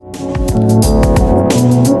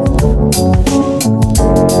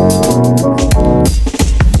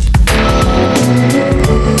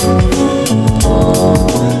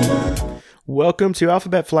welcome to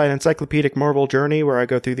Alphabet Flight Encyclopedic Marvel Journey, where I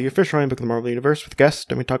go through the official handbook of the Marvel Universe with guests,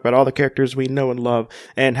 and we talk about all the characters we know and love,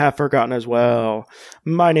 and have forgotten as well.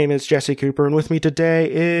 My name is Jesse Cooper, and with me today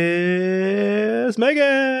is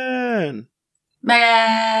Megan!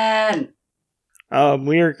 Megan!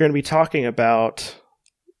 We are going to be talking about,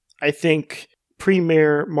 I think,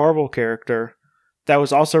 premier Marvel character that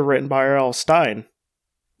was also written by R.L. Stine.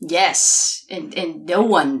 Yes, and no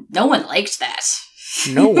one liked that.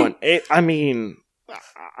 No one.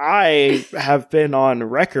 I have been on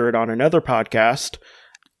record on another podcast.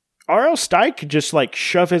 R.L. Stine could just,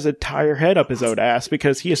 shove his entire head up his own ass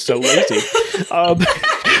because he is so lazy.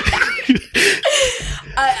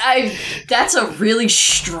 That's a really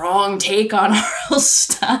strong take on R.L.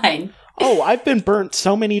 Stine. Oh, I've been burnt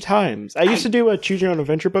so many times. I used to do a Choose Your Own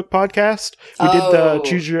Adventure book podcast. We did the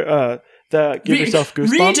Choose Your... the Give Yourself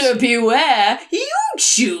Goosebumps. Reader beware, you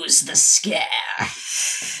choose the scare.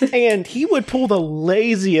 And he would pull the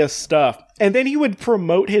laziest stuff. And then he would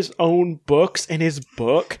promote his own books in his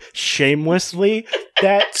book shamelessly.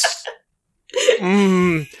 That's...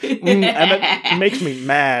 and it makes me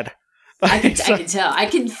mad. I can tell. I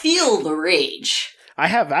can feel the rage. I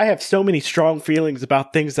have so many strong feelings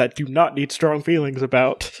about things that do not need strong feelings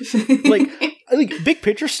about. Like big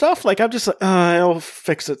picture stuff, I'm just it'll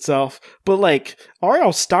fix itself. But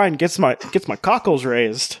R.L. Stine gets my cockles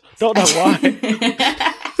raised. Don't know why.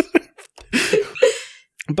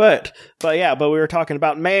 but we were talking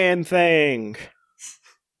about Man-Thing.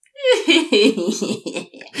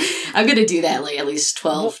 I'm gonna do that at least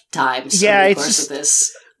 12 times over the course of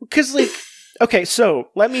this. Because okay, so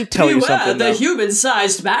let me tell you something. The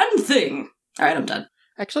human-sized Man-Thing. All right, I'm done.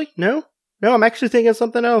 Actually, no, I'm actually thinking of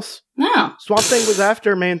something else. No, Swamp Thing was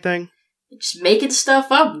after Man-Thing. Just making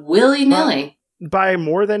stuff up willy-nilly. By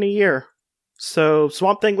more than a year. So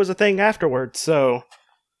Swamp Thing was a thing afterwards. So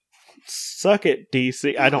suck it,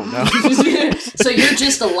 DC. I don't know. So you're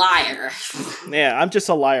just a liar. Yeah, I'm just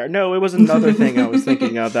a liar. No, it was another thing I was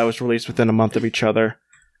thinking of that was released within a month of each other.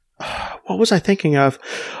 What was I thinking of?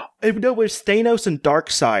 It was Thanos and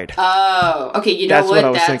Darkseid. Oh, okay. That's what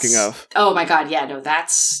I was thinking of. Oh my god, yeah, no,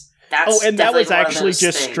 that's. And that was actually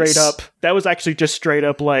just straight up. That was actually just straight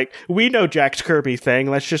up we know Jack Kirby thing.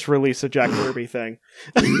 Let's just release a Jack Kirby thing.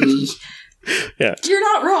 Yeah, you're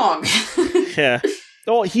not wrong. Yeah.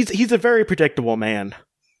 Oh, he's a very predictable man.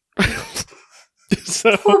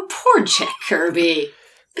 So poor Jack Kirby.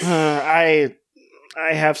 I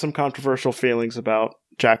have some controversial feelings about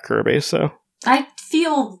Jack Kirby, so I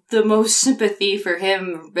feel the most sympathy for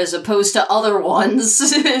him as opposed to other ones,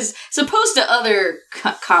 as opposed to other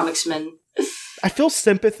comicsmen. I feel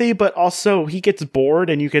sympathy, but also he gets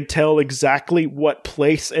bored, and you can tell exactly what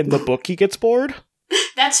place in the book he gets bored.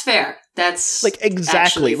 That's fair. That's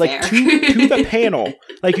exactly fair. to the panel.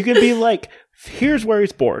 You can be here's where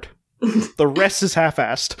he's bored. The rest is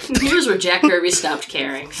half-assed. Here's where Jack Kirby stopped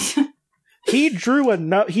caring. He drew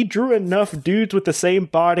enough dudes with the same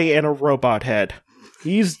body and a robot head.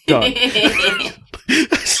 He's done.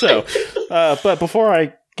 So, but before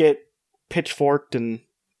I get pitchforked and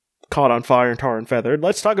caught on fire and tar and feathered,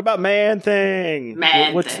 let's talk about Man-Thing.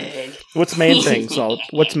 Man-Thing. What's Man-Thing's all?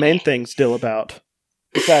 What's Man-Thing still about?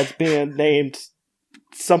 Besides being named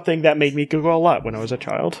something that made me Google a lot when I was a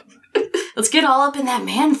child. Let's get all up in that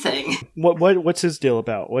Man-Thing. What's his deal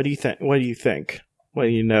about? What do you think? What do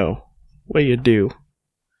you know? What do you do?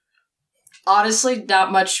 Honestly,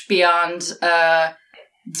 not much beyond,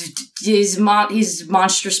 he's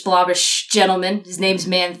monstrous, blobbish gentleman. His name's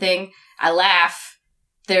Man-Thing. I laugh.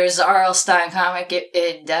 There's an R.L. Stine comic.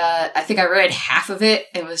 I think I read half of it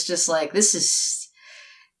and was just this is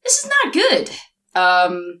not good.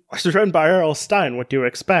 It's written by R.L. Stine. What do you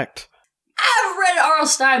expect? I've read an R.L.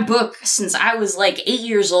 Stine book since I was 8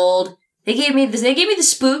 years old. They gave me the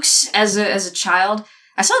spooks as a child.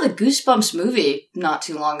 I saw the Goosebumps movie not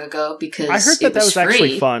too long ago because I heard that was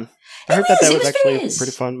actually fun. I heard that was actually a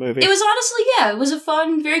pretty fun movie. It was honestly, it was a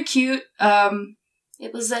fun, very cute.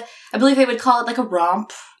 It was I believe they would call it a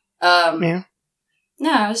romp. Yeah.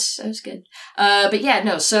 No, it was good. But yeah,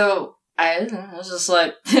 no. So I was just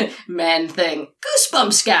Man-Thing,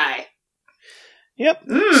 Goosebumps guy. Yep.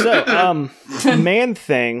 So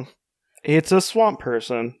Man-Thing, it's a swamp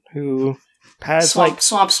person who has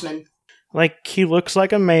swampsman. He looks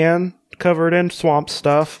like a man covered in swamp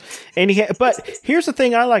stuff, and but here's the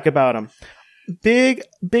thing I like about him: big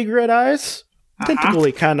red eyes,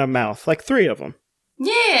 tentacle-y kind of mouth, 3 of them.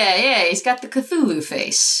 Yeah, he's got the Cthulhu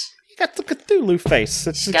face.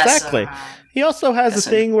 That's exactly. He also has a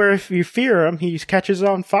thing where if you fear him, he catches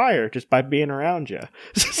on fire just by being around you.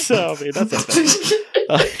 So, I mean, that's a thing.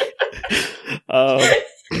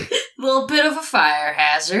 Little bit of a fire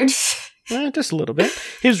hazard. Just a little bit.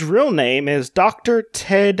 His real name is Dr.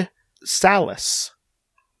 Ted Salas.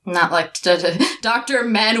 Not like Dr.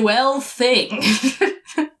 Manuel Thing.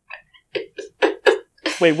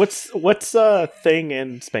 Wait, what's thing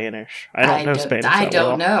in Spanish? I don't know Spanish. I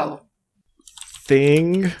don't know.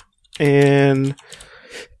 Thing in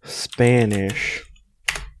Spanish.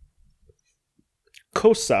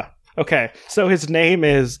 Cosa. Okay, so his name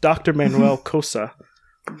is Dr. Manuel Cosa.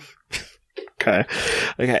 Okay.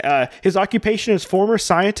 His occupation is former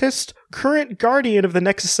scientist, current guardian of the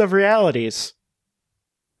Nexus of Realities.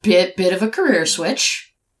 Bit of a career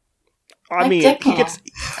switch. He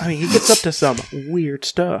gets up to some weird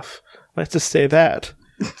stuff. Let's just say that.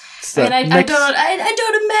 And I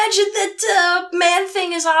don't imagine that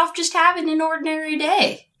Man-Thing is off just having an ordinary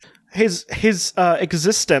day. His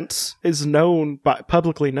existence is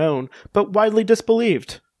publicly known, but widely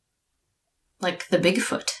disbelieved. Like the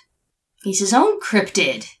Bigfoot. He's his own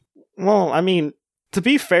cryptid. Well, I mean, to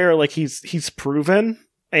be fair, like he's proven,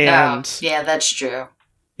 and yeah, that's true.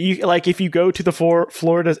 You if you go to the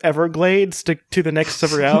Florida's Everglades to the Nexus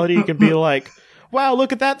of Reality, you can be like, "Wow,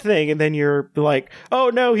 look at that thing," and then you're like,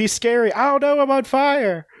 "Oh no, he's scary. Oh no, I'm on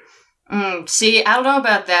fire." See, I don't know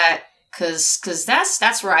about that, because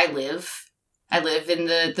that's where I live. I live in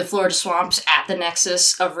the Florida swamps at the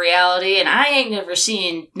Nexus of Reality, and I ain't never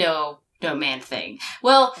seen no Man-Thing.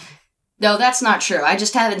 Well, no, that's not true. I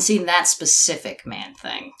just haven't seen that specific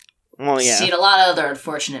Man-Thing. Well, yeah. Seen a lot of other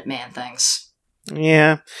unfortunate Man-Things.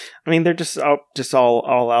 Yeah, I mean they're just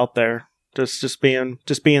all out there, just being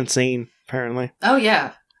seen. Apparently. Oh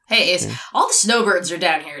yeah. Hey, all the snowbirds are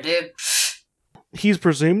down here, dude. He's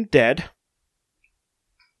presumed dead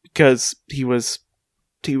because he was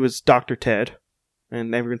Dr. Ted,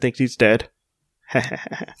 and everyone thinks he's dead.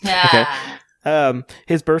 Okay.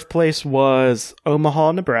 His birthplace was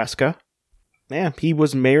Omaha, Nebraska. Yeah, he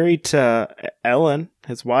was married to Ellen,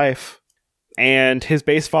 his wife, and his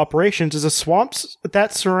base of operations is the swamps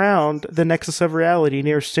that surround the Nexus of Reality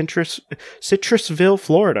near Citrusville,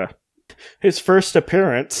 Florida. His first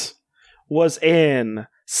appearance was in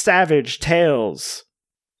Savage Tales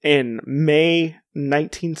in May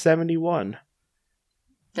 1971.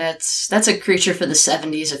 That's a creature for the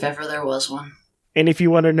 70s if ever there was one. And if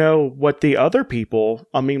you want to know what other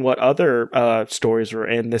stories were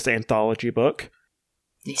in this anthology book.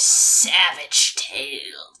 The Savage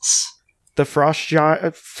Tales. The Frost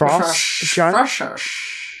Giant's Daughters.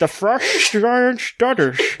 The Frost Giant's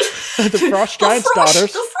Daughters. The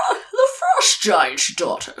Frost Giant's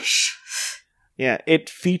Daughters. Yeah, it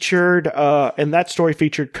featured, and that story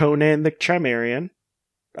featured Conan the Chimerian,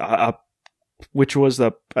 which was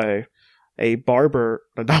a barber,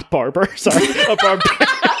 not barber, sorry, a barber.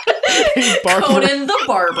 Conan the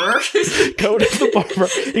Barber. Conan the Barber.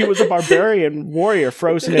 He was a barbarian warrior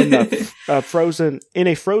frozen in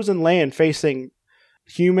a frozen land facing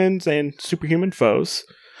humans and superhuman foes.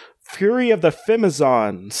 Fury of the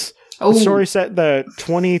Femizons. The story set in the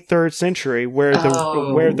 23rd century where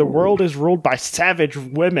the world is ruled by savage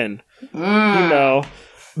women. You know,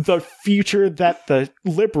 the future that the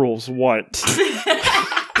liberals want.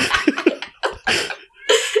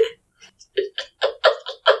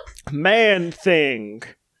 Man-Thing.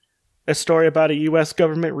 A story about a U.S.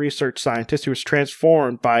 government research scientist who was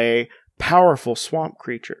transformed into a powerful swamp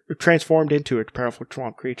creature.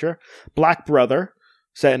 Black Brother,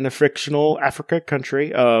 set in the fictional Africa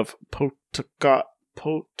country of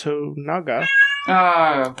Potonaga.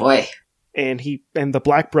 Oh, boy. And the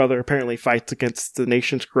Black Brother apparently fights against the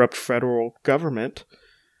nation's corrupt federal government.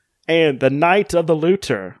 And The Night of the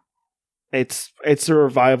Looter. It's a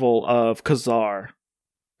revival of Khazar,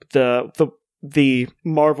 the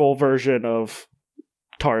Marvel version of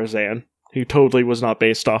Tarzan, who totally was not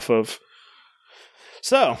based off of.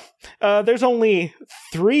 So, there's only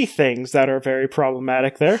 3 things that are very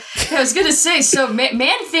problematic there. I was gonna say, so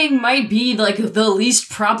Man-Thing might be like the least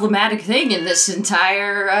problematic thing in this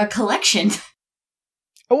entire collection.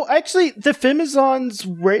 Oh, actually, the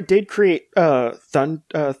Femizons did create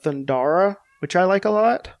Thundara, which I like a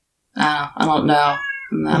lot. Oh, I don't know.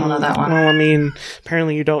 I don't know that one. Well, I mean,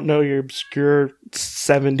 apparently you don't know your obscure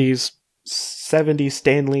 70s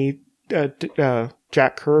Stanley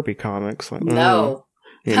Jack Kirby comics. Like, no.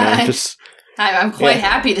 I'm quite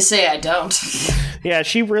happy to say I don't. Yeah,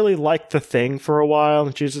 she really liked The Thing for a while,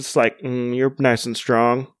 and she's just like, you're nice and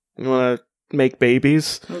strong. You want to make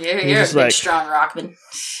babies? You're a big, strong Rockman.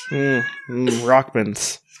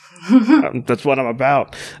 Rockmans. That's what I'm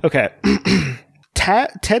about. Okay.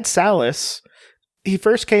 Ted Salas, he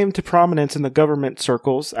first came to prominence in the government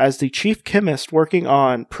circles as the chief chemist working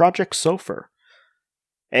on Project Sulphur.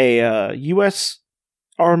 a U.S.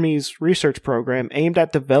 Army's research program aimed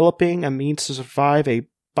at developing a means to survive a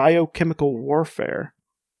biochemical warfare.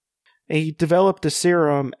 He developed a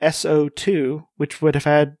serum SO2, which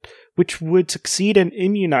would succeed in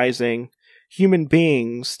immunizing human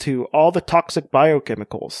beings to all the toxic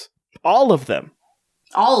biochemicals. All of them.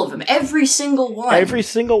 All of them. Every single one. Every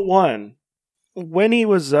single one. When he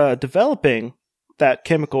was developing that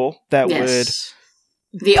chemical that would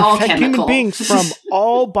the all protect chemical human beings from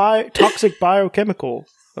all toxic biochemicals.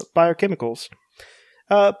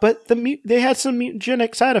 But they had some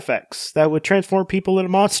mutagenic side effects that would transform people into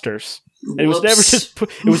monsters. And it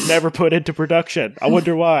was never put into production. I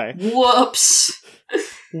wonder why.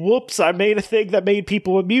 Whoops, I made a thing that made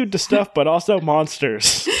people immune to stuff, but also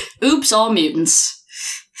monsters. Oops, all mutants.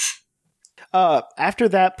 After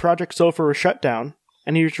that, Project Sulfur was shut down,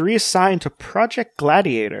 and he was reassigned to Project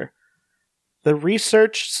Gladiator, the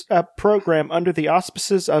research program under the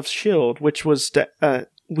auspices of S.H.I.E.L.D.,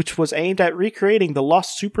 which was aimed at recreating the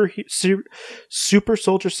lost super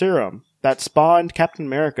soldier serum that spawned Captain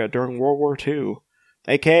America during World War II,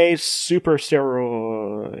 aka super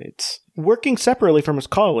steroids. Working separately from his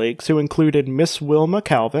colleagues, who included Miss Wilma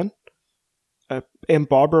Calvin and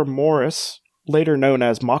Barbara Morris, later known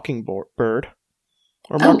as Mockingbird,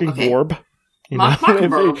 or Mockingbird.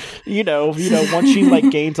 Mockingbird. You know, once she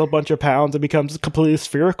gains a bunch of pounds and becomes completely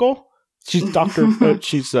spherical, she's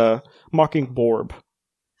she's Mockingbird.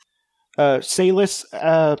 Salis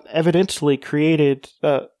evidently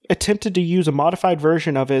attempted to use a modified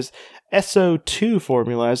version of his SO2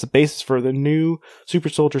 formula as the basis for the new super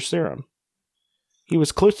soldier serum. He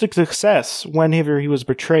was close to success whenever he was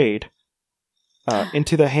betrayed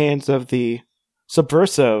into the hands of the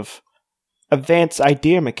subversive advanced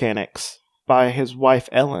idea mechanics by his wife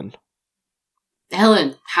Ellen.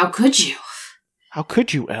 Ellen, how could you? How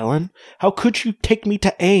could you, Ellen? How could you take me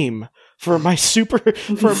to AIM for my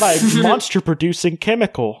monster producing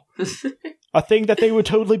chemical? A thing that they would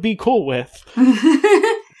totally be cool with.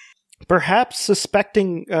 Perhaps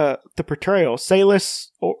suspecting the betrayal,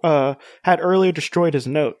 Salis had earlier destroyed his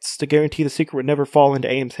notes to guarantee the secret would never fall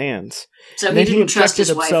into AIM's hands. So he didn't trust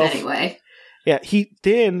his wife anyway. Yeah, he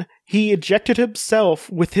ejected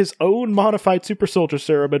himself with his own modified super soldier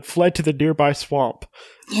serum and fled to the nearby swamp.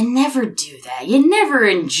 You never do that. You never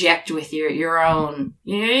inject with your own.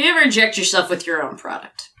 You never inject yourself with your own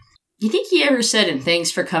product. You think he ever said, "And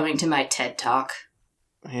thanks for coming to my TED Talk"?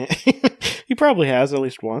 He probably has at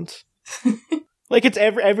least once. It's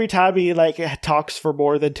every time he talks for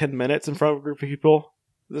more than 10 minutes in front of a group of people.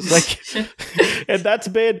 It's and that's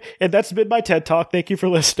been my TED Talk. Thank you for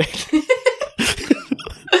listening.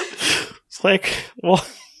 Well.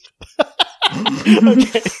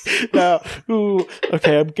 Okay. Now,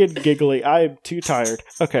 okay, I'm getting giggly. I am too tired.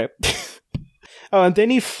 Okay. And then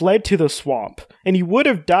he fled to the swamp, and he would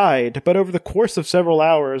have died, but over the course of several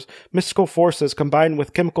hours, mystical forces combined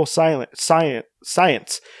with chemical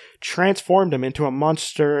science transformed him into a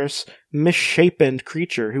monstrous, misshapen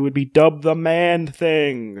creature who would be dubbed the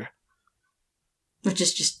Man-Thing. Which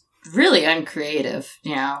is just really uncreative,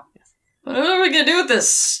 you know. What are we gonna do with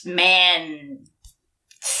this man-thing?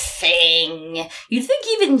 You'd think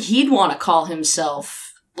even he'd want to call himself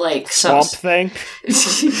Swamp Thing?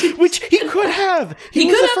 Which he could have! He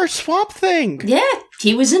was the first Swamp Thing! Yeah,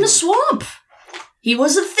 he was in a swamp. He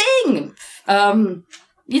was a thing.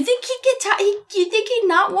 You think you think he'd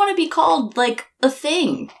not want to be called, a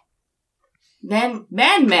thing?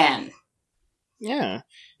 Man. Yeah.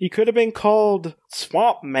 He could have been called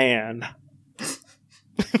Swamp Man.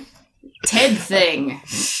 Ted Thing.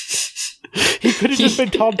 He could have just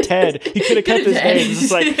been Tom Ted. He could have kept his name.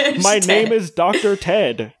 It's my name is Dr.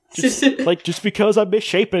 Ted. Just because I'm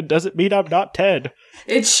misshapen doesn't mean I'm not Ted.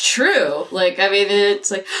 It's true.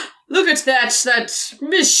 It's look at that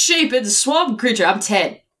misshapen swamp creature. I'm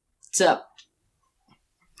Ted. What's up?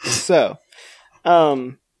 So,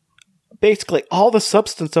 basically, all the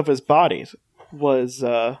substance of his body was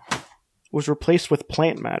replaced with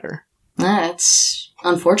plant matter. That's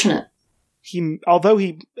unfortunate. Although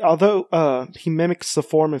he mimics the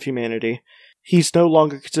form of humanity, he's no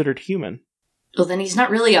longer considered human. Well, then he's not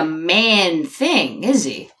really a man thing, is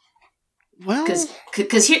he? Well,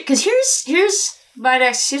 because here's my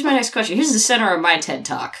next question. Here's the center of my TED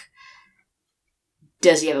Talk.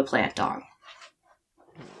 Does he have a plant dong?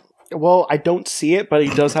 Well, I don't see it, but he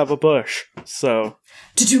does have a bush. So.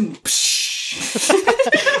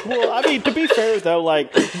 Well, I mean, to be fair though,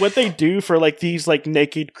 what they do for these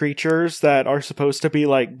naked creatures that are supposed to be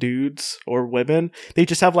dudes or women, they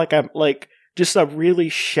just have just a really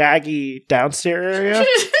shaggy downstairs area.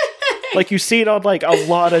 You see it on a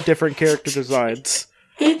lot of different character designs.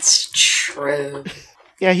 It's true.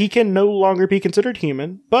 Yeah, he can no longer be considered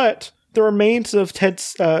human, but the remains of Ted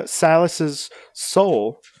Salus's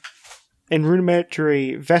soul and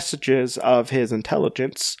rudimentary vestiges of his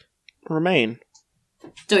intelligence remain.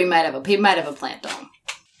 So he might have a plant dome.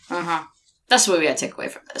 Uh-huh. That's what we gotta take away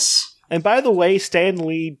from this. And by the way, Stan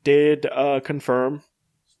Lee did confirm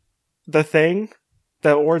the thing,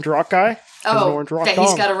 the orange rock guy. Oh, that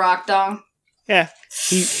he's got a rock dong? Yeah.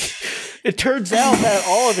 It turns out that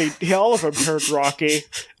all of them turned rocky.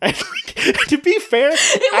 And, to be fair,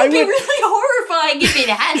 it would be really horrifying if it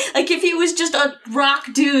had, like, if he was just a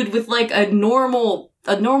rock dude with like a normal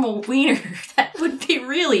wiener. That would be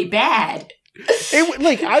really bad.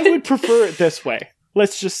 I would prefer it this way.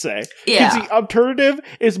 Let's just say, because the alternative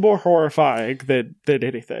is more horrifying than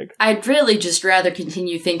anything. I'd really just rather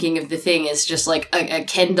continue thinking of the thing as just like a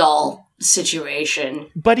Ken doll situation.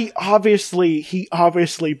 But he obviously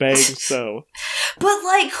bangs, so. But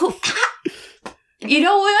like, you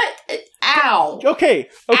know what? Ow. Okay.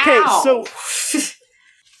 Ow. So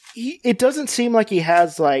it doesn't seem like he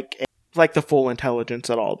has like the full intelligence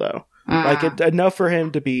at all, though. Like enough for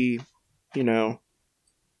him to be,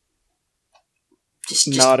 just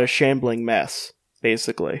not a shambling mess,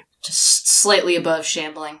 basically. Just slightly above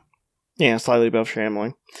shambling. Yeah, slightly above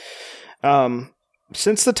shambling.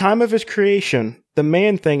 Since the time of his creation, the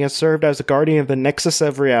Man-Thing has served as a guardian of the Nexus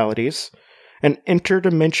of Realities, an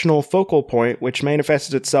interdimensional focal point which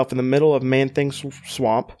manifested itself in the middle of Man-Thing's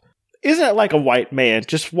swamp. Isn't it like a white man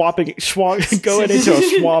just going into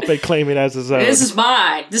a swamp and claiming it as his own? This is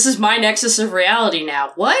mine. This is my Nexus of Reality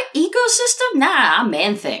now. What? Ecosystem? Nah, I'm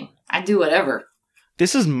Man-Thing. I do whatever.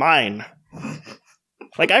 This is mine.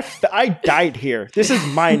 Like, I died here. This is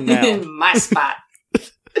mine now. My spot.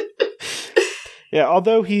 Yeah,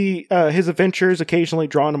 although his adventures occasionally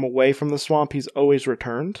drawn him away from the swamp, he's always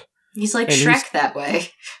returned. He's like Shrek that way.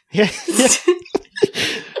 Yeah.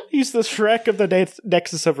 He's the Shrek of the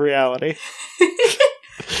Nexus of Reality.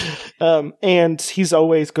 And he's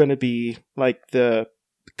always going to be like the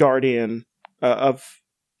guardian of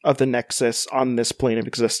the Nexus on this plane of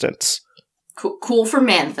existence. Cool for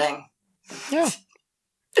Man-Thing. Yeah.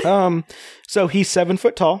 So he's 7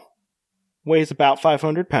 foot tall, weighs about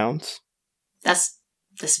 500 pounds. That's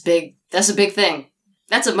big. That's a big thing.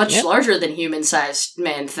 That's a much larger than human-sized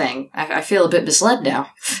Man-Thing. I feel a bit misled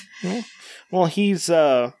now. Yeah. Well, he has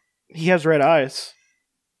red eyes.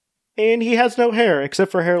 And he has no hair,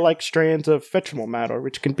 except for hair-like strands of vegetable matter,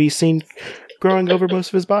 which can be seen growing over most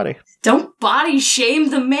of his body. Don't body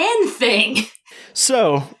shame the Man-Thing!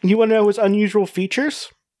 So, you want to know his unusual features?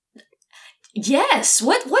 Yes.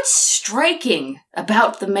 What's striking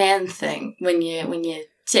about the Man-Thing when you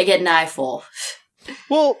take an eyeful?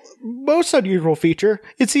 Well, most unusual feature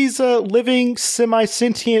is he's a living,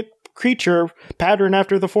 semi-sentient creature patterned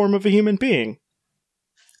after the form of a human being.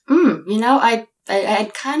 I'd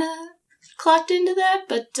kind of clocked into that,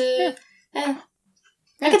 but I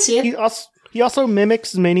could see it. He also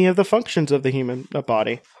mimics many of the functions of the human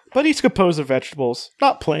body, but he's composed of vegetables,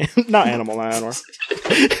 not animal matter.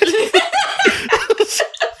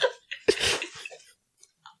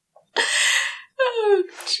 Oh,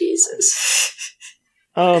 Jesus.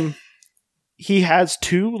 He has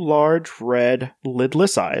 2 large, red,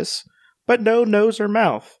 lidless eyes, but no nose or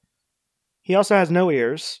mouth. He also has no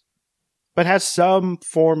ears, but has some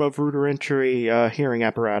form of rudimentary hearing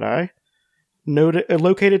apparatus,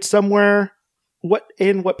 located somewhere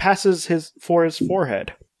what passes for his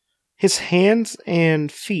forehead. His hands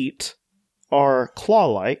and feet are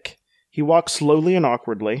claw-like. He walks slowly and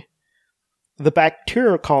awkwardly. The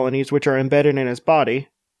bacterial colonies which are embedded in his body,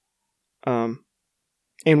 and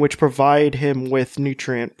which provide him with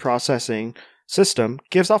nutrient processing system,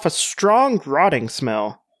 gives off a strong rotting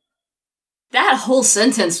smell. That whole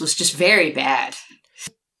sentence was just very bad.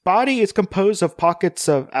 Body is composed of pockets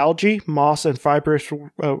of algae, moss, and fibrous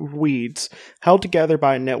weeds, held together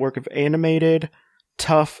by a network of animated,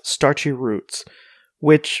 tough, starchy roots,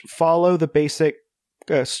 which follow the basic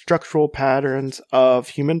structural patterns of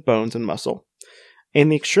human bones and muscle.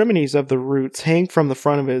 And the extremities of the roots hang from the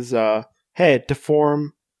front of his head to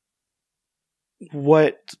form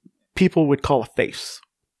what people would call a face,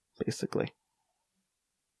 basically.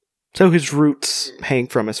 So his roots hang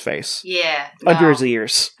from his face. Yeah. Under his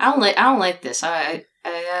ears. I don't like this. I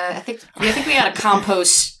think we gotta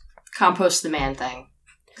compost the Man-Thing.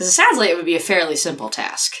 Because it sounds like it would be a fairly simple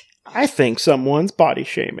task. I think someone's body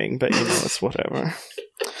shaming, but it's whatever.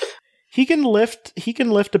 He can lift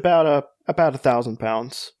about 1,000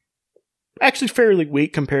 pounds. Actually fairly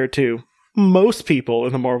weak compared to most people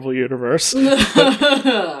in the Marvel Universe.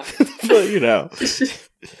 But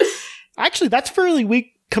Actually, that's fairly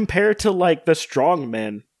weak compared to, like, the strong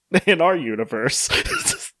men in our universe.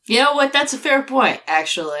 You know what? That's a fair point,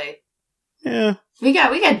 actually. Yeah. We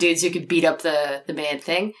got dudes who could beat up the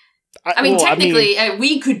Man-Thing. I mean, technically,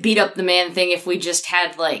 we could beat up the Man-Thing if we just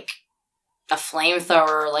had, like, a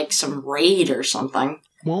flamethrower or, like, some raid or something.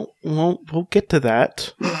 Well, we'll get to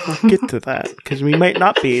that. We'll get to that, because we might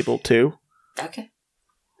not be able to. Okay.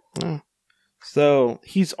 So,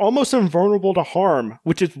 he's almost invulnerable to harm,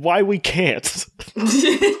 which is why we can't. Damn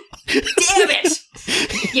it!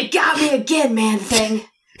 You got me again, Man-Thing!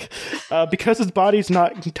 Because his body's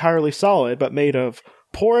not entirely solid, but made of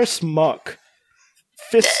porous muck,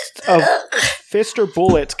 fist or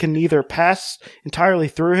bullets can neither pass entirely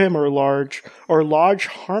through him or lodge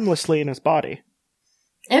harmlessly in his body.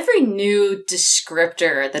 Every new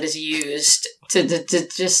descriptor that is used to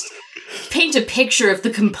just paint a picture of the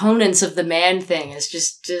components of the Man-Thing is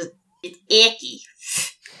just it's icky.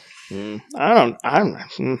 I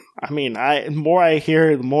mean, the more I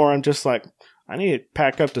hear, the more I'm just like, I need to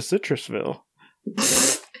pack up to Citrusville.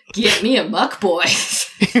 Get me a muck boy.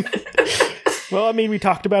 Well, I mean, we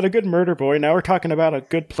talked about a good murder boy. Now we're talking about a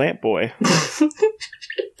good plant boy.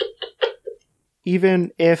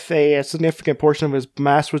 Even if a significant portion of his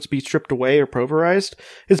mass would be stripped away or pulverized,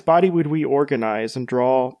 his body would reorganize and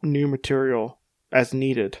draw new material as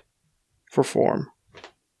needed for form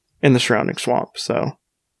in the surrounding swamp. So,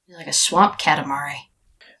 like a swamp Katamari.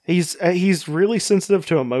 He's really sensitive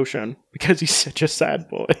to emotion because he's such a sad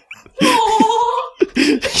boy.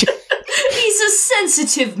 He's a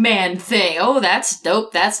sensitive Man-Thing. Oh, that's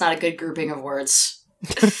dope. That's not a good grouping of words.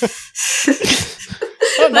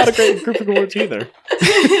 Not a great grouping of words either.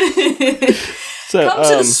 So, come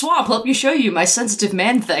to the swamp. Let me show you my sensitive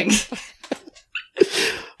Man-Thing.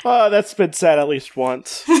 That's been said at least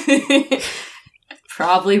once.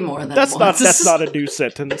 Probably more than once. That's not a new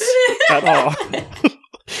sentence at all.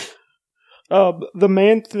 The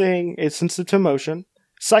Man-Thing is sensitive to emotion.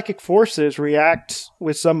 Psychic forces react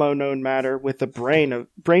with some unknown matter with the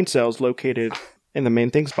brain cells located in the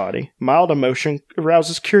Man-Thing's body. Mild emotion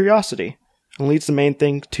arouses curiosity and leads the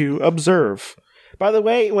Man-Thing to observe. By the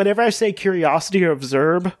way, whenever I say curiosity or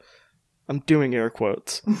observe, I'm doing air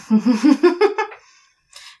quotes. The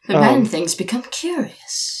Man-Things become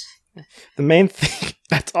curious. The Man-Thing,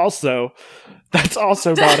 that's also not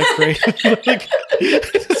a creative.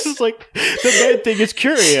 This is like, the Man-Thing is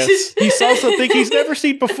curious. He saw something he's never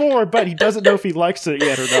seen before, but he doesn't know if he likes it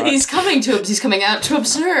yet or not. He's coming out to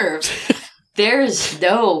observe. There's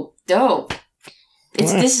no.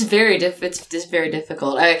 This is very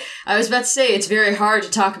difficult. I was about to say it's very hard to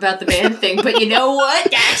talk about the Man-Thing, but you know what?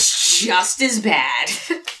 That's just as bad.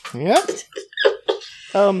 Yep.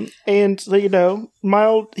 And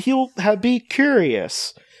he'll be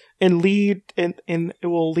curious and it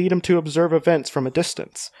will lead him to observe events from a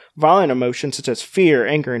distance. Violent emotions such as fear,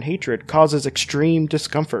 anger, and hatred causes extreme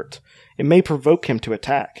discomfort. It may provoke him to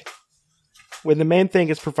attack. When the Man-Thing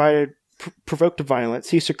is provoked to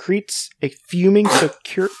violence, he secretes a fuming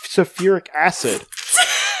sulfuric acid. When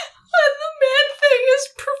the Man-Thing is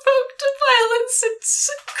provoked to violence, it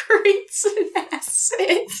secretes an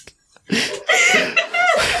acid.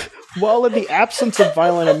 While in the absence of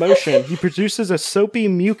violent emotion, he produces a soapy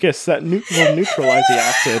mucus that will neutralize the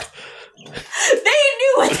acid. They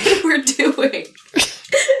knew what they were doing.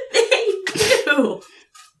 They knew.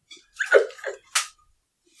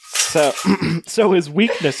 So his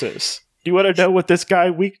weaknesses. Do you want to know what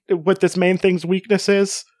this Man-Thing's weakness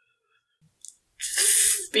is?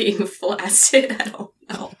 Being flaccid, I don't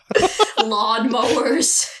know.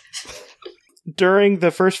 Lawnmowers. During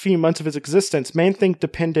the first few months of his existence, Man-Thing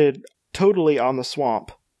depended totally on the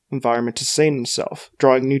swamp environment to sustain himself,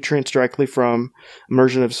 drawing nutrients directly from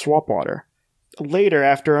immersion of swamp water. Later,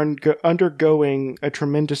 after undergoing a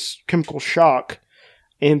tremendous chemical shock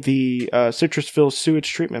in the Citrusville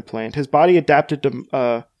sewage treatment plant, his body adapted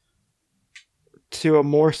to a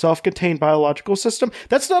more self-contained biological system.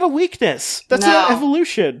 That's not a weakness. That's an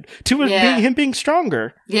evolution to him being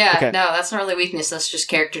stronger. Yeah, okay. No, that's not really weakness. That's just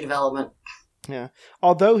character development. Yeah.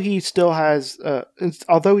 Although he still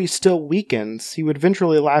weakens, he would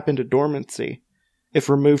eventually lapse into dormancy if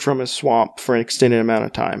removed from his swamp for an extended amount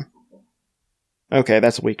of time. Okay,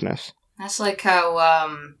 that's a weakness. That's like how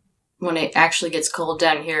when it actually gets cold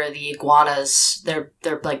down here, the iguanas, their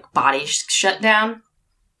like bodies shut down.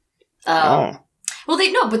 Well,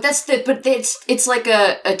 it's like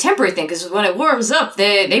a temporary thing, because when it warms up,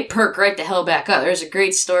 they perk right the hell back up. There's a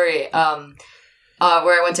great story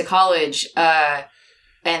where I went to college,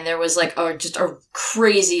 and there was like just a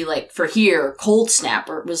crazy, like for here, cold snap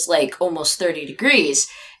where it was like almost 30 degrees,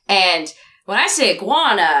 and When I say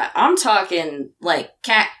iguana, I'm talking like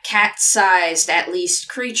cat-sized, at least,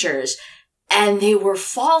 creatures. And they were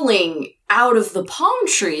falling out of the palm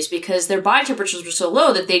trees because their body temperatures were so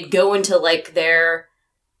low that they'd go into, like, their...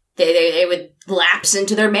 They would lapse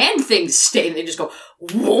into their man-thing state, and they'd just go,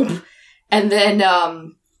 whoomp! And then,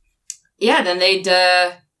 then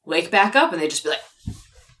they'd wake back up, and they'd just be like,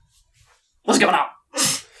 what's going on?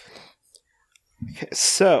 Okay,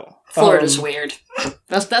 so... Florida's weird.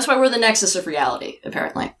 That's why we're the nexus of reality,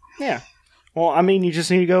 apparently. Yeah. Well, I mean, you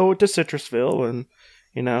just need to go to Citrusville and,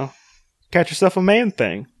 catch yourself a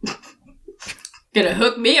man-thing. Gonna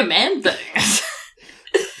hook me a man-thing.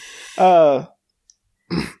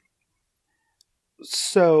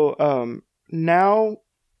 So, now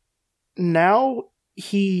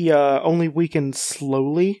he only weakens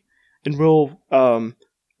slowly and will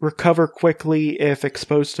recover quickly if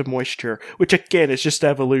exposed to moisture, which again is just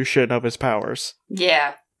evolution of his powers.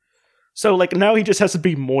 Yeah. So, now he just has to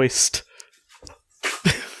be moist.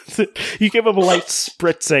 You give him a light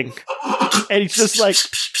spritzing, and he's just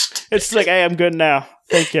it's like, hey, I'm good now.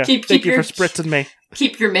 Thank you. Thank you for spritzing me.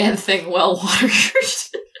 Keep your man thing well watered.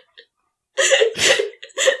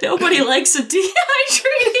 Nobody likes a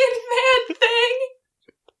dehydrated man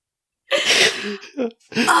thing.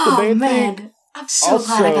 Oh, man. I'm so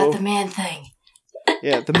glad I got the man thing.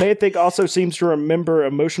 Yeah, the man thing also seems to remember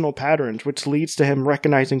emotional patterns, which leads to him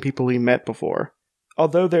recognizing people he met before.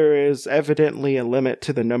 Although there is evidently a limit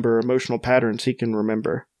to the number of emotional patterns he can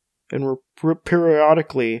remember, and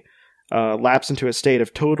periodically lapse into a state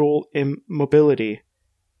of total immobility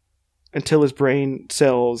until his brain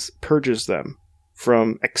cells purges them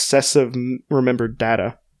from excessive remembered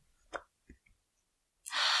data.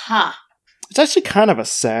 Huh. It's actually kind of a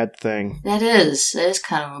sad thing. That is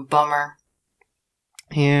kind of a bummer.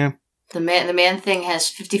 Yeah. The man thing has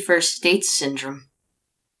 51st dates syndrome.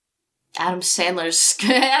 Adam Sandler's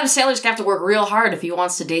gonna have to work real hard if he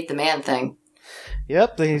wants to date the man thing.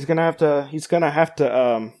 Yep, he's gonna have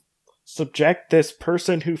to subject this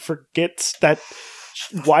person who forgets that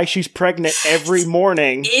why she's pregnant every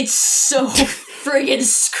morning. It's so friggin'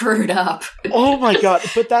 screwed up. Oh my god,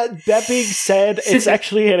 but that being said, it's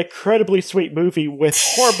actually an incredibly sweet movie with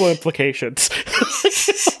horrible implications.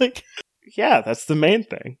 Yeah, that's the main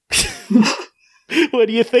thing. What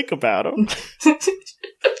do you think about him?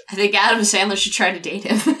 I think Adam Sandler should try to date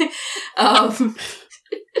him.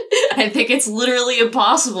 I think it's literally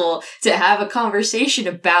impossible to have a conversation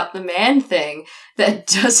about the man thing that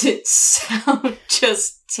doesn't sound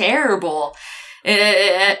just terrible.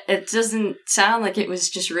 It doesn't sound like it was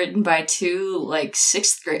just written by two,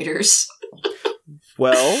 6th graders.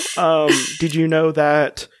 Well, did you know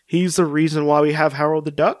that he's the reason why we have Harold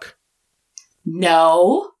the Duck?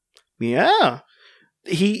 No. Yeah.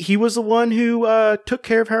 He was the one who took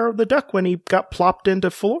care of Harold the Duck when he got plopped into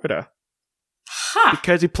Florida. Huh.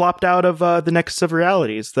 Because he plopped out of the Nexus of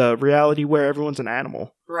Realities, the reality where everyone's an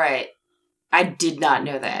animal. Right. I did not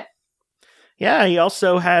know that. Yeah, he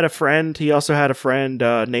also had a friend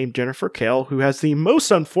named Jennifer Kale, who has the most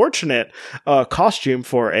unfortunate costume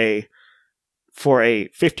for a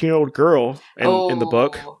 15-year-old girl in the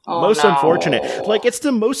book. Most unfortunate. It's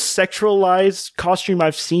the most sexualized costume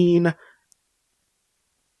I've seen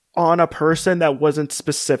on a person that wasn't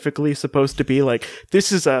specifically supposed to be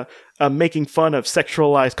this is a making fun of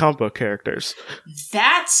sexualized comic book characters.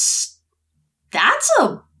 That's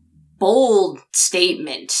a bold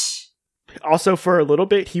statement. Also, for a little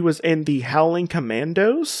bit, he was in the Howling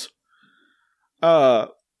Commandos,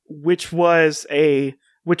 which was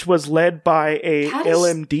led by a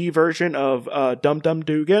LMD version of Dum Dum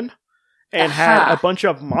Dugan, and had a bunch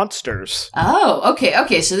of monsters. Oh,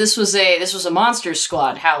 okay. So this was a Monster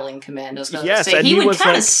Squad Howling Commandos. Yes, and he would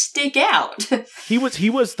kind of stick out. he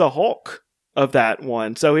was the Hulk of that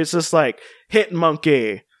one. So he's just Hit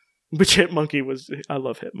Monkey, which Hit Monkey was. I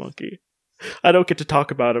love Hit Monkey. I don't get to talk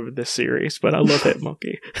about him in this series, but I love Hit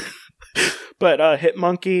Monkey. But Hit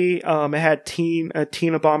Monkey, it had Teen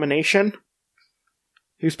Abomination.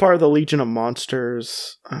 He was part of the Legion of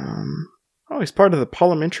Monsters. He's part of the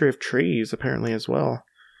Parliamentary of Trees, apparently, as well.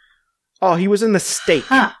 Oh, he was in the Stake.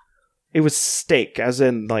 Huh. It was Stake, as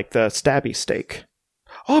in, the stabby steak.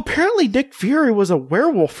 Oh, apparently Nick Fury was a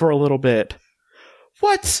werewolf for a little bit.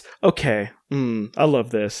 What? Okay. I love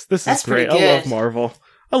this. That's great. I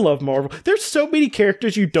love Marvel. There's so many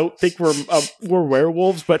characters you don't think were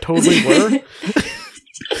werewolves, but totally were.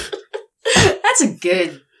 That's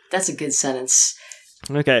a good sentence.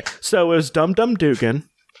 Okay, so it was Dum Dum Dugan,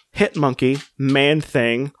 Hit Monkey, Man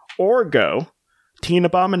Thing, Orgo, Teen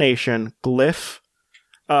Abomination, Glyph,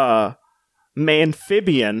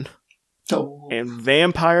 Manphibian, Oh. and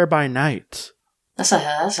Vampire by Night. That's a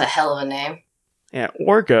hell of a name. And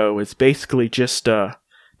Orgo is basically just a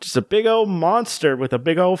big old monster with a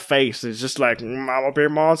big old face. It's just like, I'm a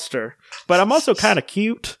big monster. But I'm also kind of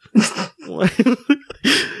cute.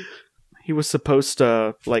 He was supposed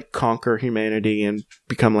to, like, conquer humanity and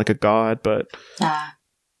become like a god, but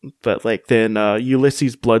like then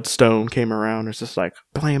Ulysses Bloodstone came around and was just like,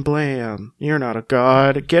 blam blam, you're not a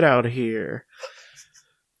god, get out of here.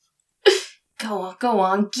 Go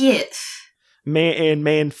on, get.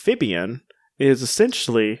 Amphibian is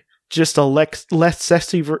essentially just a less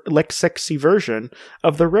sexy version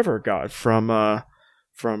of the river god from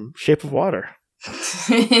Shape of Water.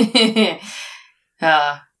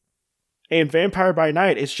 And Vampire by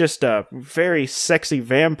Night is just a very sexy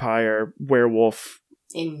vampire werewolf.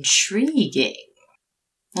 Intriguing.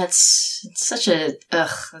 That's such a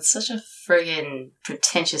friggin'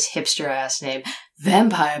 pretentious hipster ass name.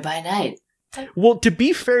 Vampire by Night. Well, to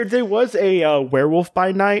be fair, there was a Werewolf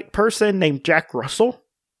by Night person named Jack Russell.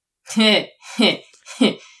 Jack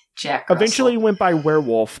Russell. Eventually went by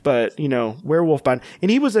Werewolf, but, Werewolf by...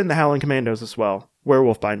 And he was in the Howling Commandos as well.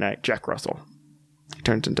 Werewolf by Night, Jack Russell. He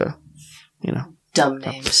turns into, dumb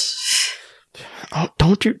names. Oh,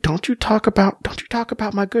 don't you talk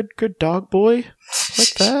about my good dog boy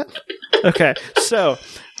like that? Okay, so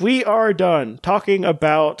we are done talking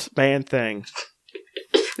about Man-Thing.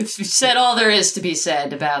 We've said all there is to be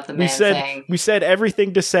said about the Man-Thing. We said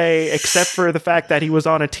everything to say except for the fact that he was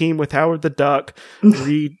on a team with Howard the Duck,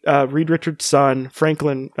 Reed Richards' son,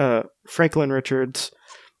 Franklin Richards,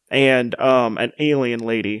 and an alien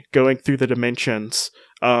lady going through the dimensions,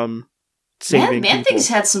 saving people. Man-Thing's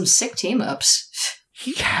had some sick team-ups.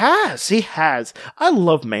 He has. I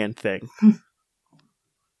love Man-Thing.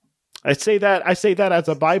 I say that as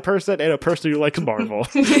a bi person and a person who likes Marvel.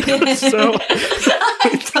 So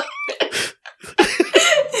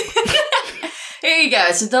here you go.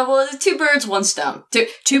 It's a double. 2 birds, 1 stone.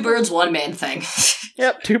 Two birds, 1 Man-Thing.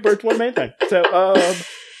 Yep, 2 birds, 1 Man-Thing. So,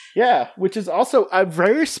 yeah, which is also a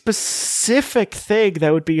very specific thing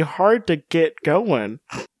that would be hard to get going.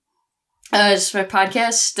 It's my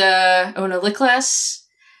podcast, Ona Licklass,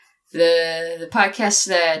 the podcast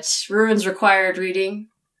that ruins required reading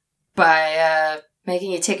by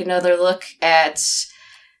making you take another look at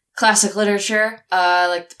classic literature,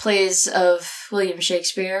 like the plays of William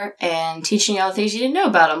Shakespeare, and teaching you all the things you didn't know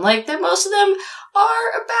about them. Like, that most of them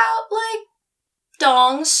are about, like,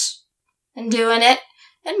 dongs, and doing it,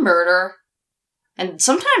 and murder, and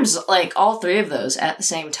sometimes, like, all 3 of those at the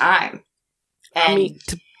same time. And, I mean,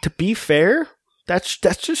 to be fair, that's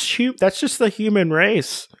just the human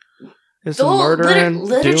race. It's murdering,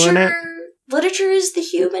 doing it. Literature is the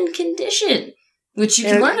human condition, which you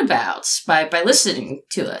can learn about by listening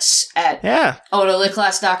to us at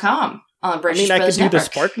onalicklass.com on British Brothers I could do Network. the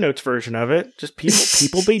Spark Notes version of it. Just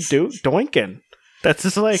people be doinking. That's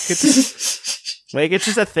just like it's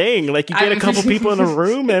just a thing. Like, you get a couple people in a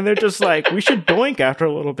room and they're just like, we should doink after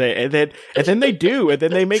a little bit, and then they do, and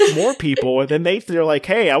then they make more people, and then they're like,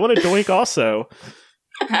 hey, I want to doink also.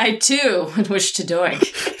 I too wish to doink.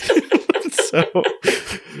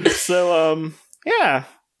 So yeah.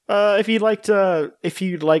 If you'd like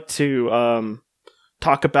to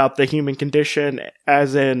talk about the human condition,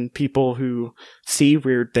 as in people who see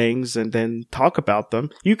weird things and then talk about them,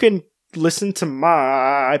 you can listen to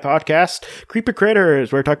my podcast, Creepy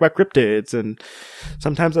Critters, where I talk about cryptids, and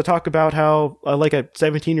sometimes I talk about how like a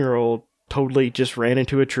 17-year-old totally just ran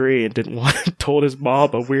into a tree and told his mom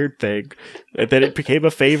a weird thing, and then it became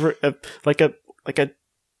a favorite, like a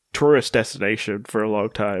tourist destination for a long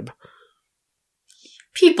time.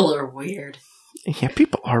 People are weird. Yeah,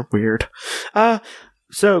 people are weird.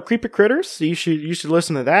 So Creepy Critters, you should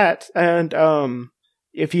listen to that. And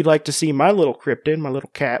if you'd like to see my little cryptid, my little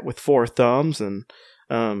cat with 4 thumbs and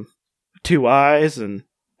 2 eyes, and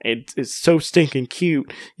it's so stinking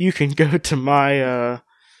cute, you can go to my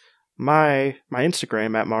my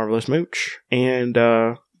Instagram at Marvelous Mooch. And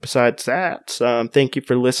besides that, thank you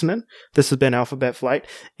for listening. This has been Alphabet Flight,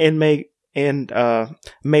 and may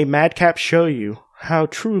Madcap show you how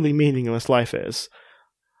truly meaningless life is.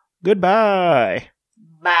 Goodbye.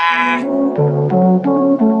 Bye.